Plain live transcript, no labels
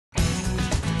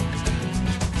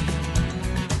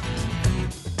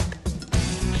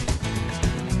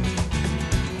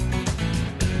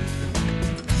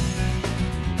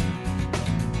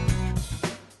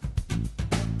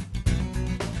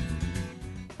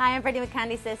Hi, I'm Brittany with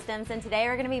Conde Systems, and today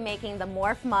we're going to be making the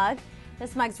Morph mug.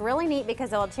 This mug's really neat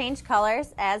because it will change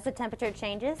colors as the temperature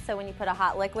changes, so when you put a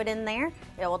hot liquid in there,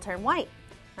 it will turn white.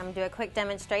 I'm going to do a quick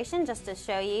demonstration just to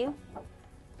show you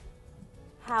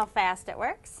how fast it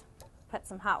works. Put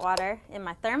some hot water in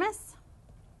my thermos.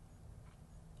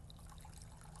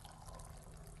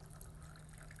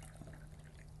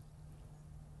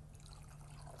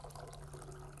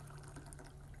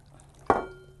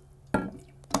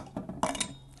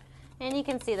 And you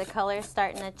can see the colors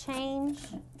starting to change.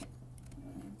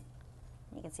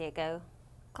 You can see it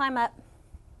climb up,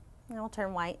 and it'll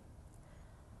turn white.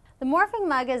 The morphing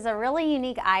mug is a really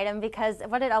unique item because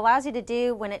what it allows you to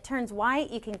do when it turns white,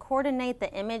 you can coordinate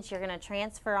the image you're going to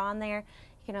transfer on there.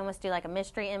 You can almost do like a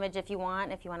mystery image if you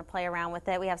want to play around with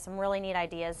it. We have some really neat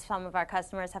ideas some of our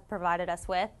customers have provided us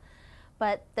with.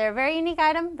 But they're a very unique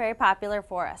item, very popular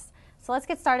for us. So let's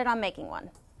get started on making one.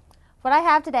 What I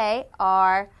have today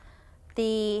are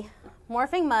the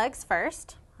morphing mugs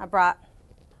first. I brought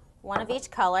one of each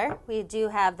color. We do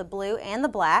have the blue and the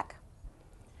black.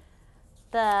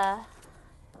 The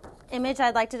image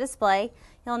I'd like to display,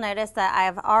 you'll notice that I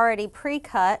have already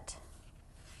pre-cut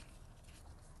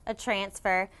a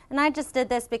transfer, and I just did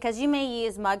this because you may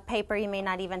use mug paper. You may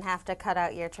not even have to cut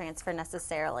out your transfer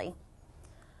necessarily.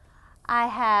 I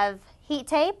have heat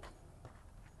tape,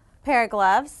 pair of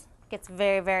gloves. It gets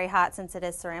very, very hot since it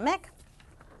is ceramic.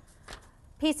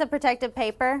 Piece of protective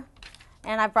paper,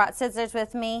 and I brought scissors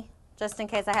with me just in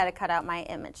case I had to cut out my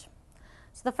image.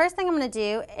 So the first thing I'm going to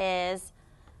do is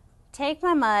take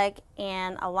my mug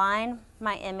and align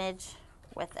my image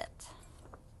with it.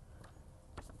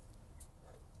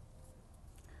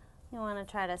 You want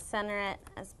to try to center it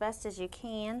as best as you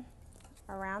can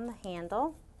around the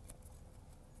handle.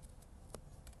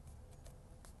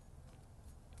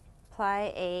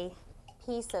 Apply a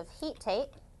piece of heat tape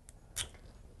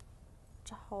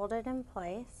to hold it in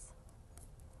place.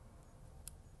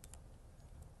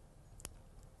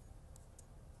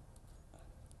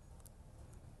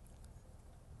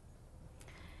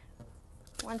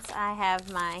 Once I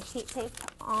have my heat tape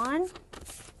on,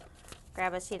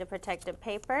 grab a sheet of protective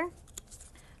paper.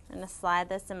 I'm going to slide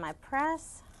this in my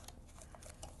press.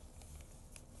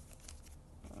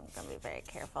 I'm going to be very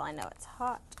careful. I know it's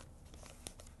hot.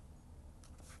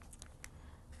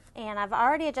 And I've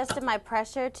already adjusted my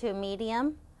pressure to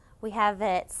medium. We have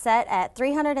it set at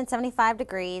 375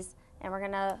 degrees, and we're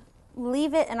going to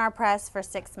leave it in our press for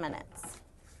 6 minutes.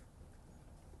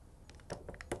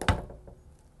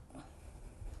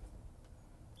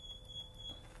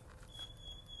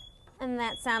 And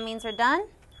that sound means we're done.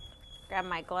 Grab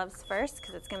my gloves first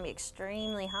because it's going to be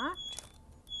extremely hot.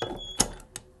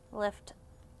 Lift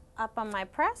up on my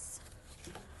press.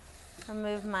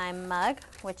 Remove my mug,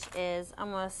 which is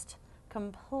almost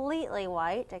completely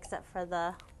white except for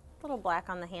the little black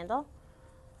on the handle.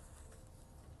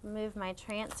 Remove my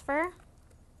transfer.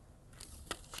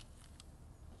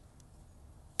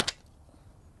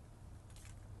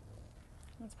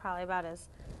 It's probably about as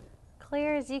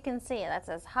clear as you can see. That's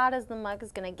as hot as the mug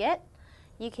is going to get.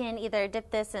 You can either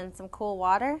dip this in some cool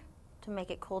water to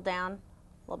make it cool down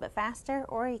a little bit faster,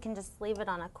 or you can just leave it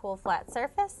on a cool flat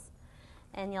surface.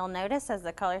 And you'll notice as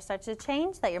the color starts to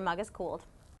change that your mug is cooled.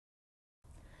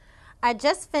 I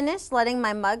just finished letting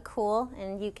my mug cool,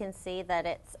 and you can see that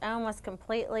it's almost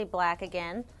completely black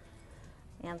again.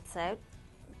 And so,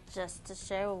 just to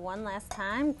show one last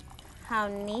time how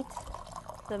neat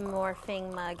the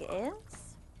morphing mug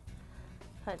is,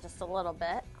 put just a little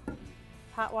bit of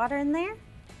hot water in there,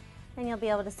 and you'll be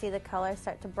able to see the color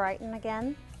start to brighten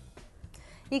again.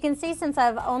 You can see since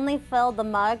I've only filled the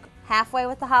mug halfway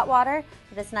with the hot water,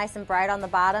 that it's nice and bright on the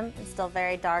bottom and still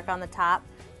very dark on the top.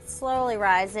 It's slowly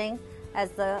rising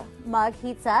as the mug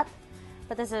heats up.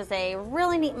 But this is a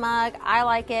really neat mug. I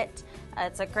like it.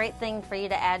 It's a great thing for you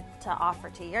to add to offer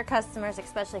to your customers,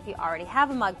 especially if you already have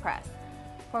a mug press.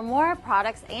 For more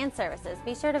products and services,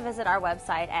 be sure to visit our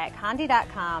website at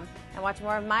conde.com and watch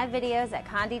more of my videos at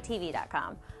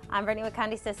condetv.com. I'm Brittany with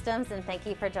Conde Systems, and thank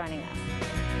you for joining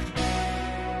us.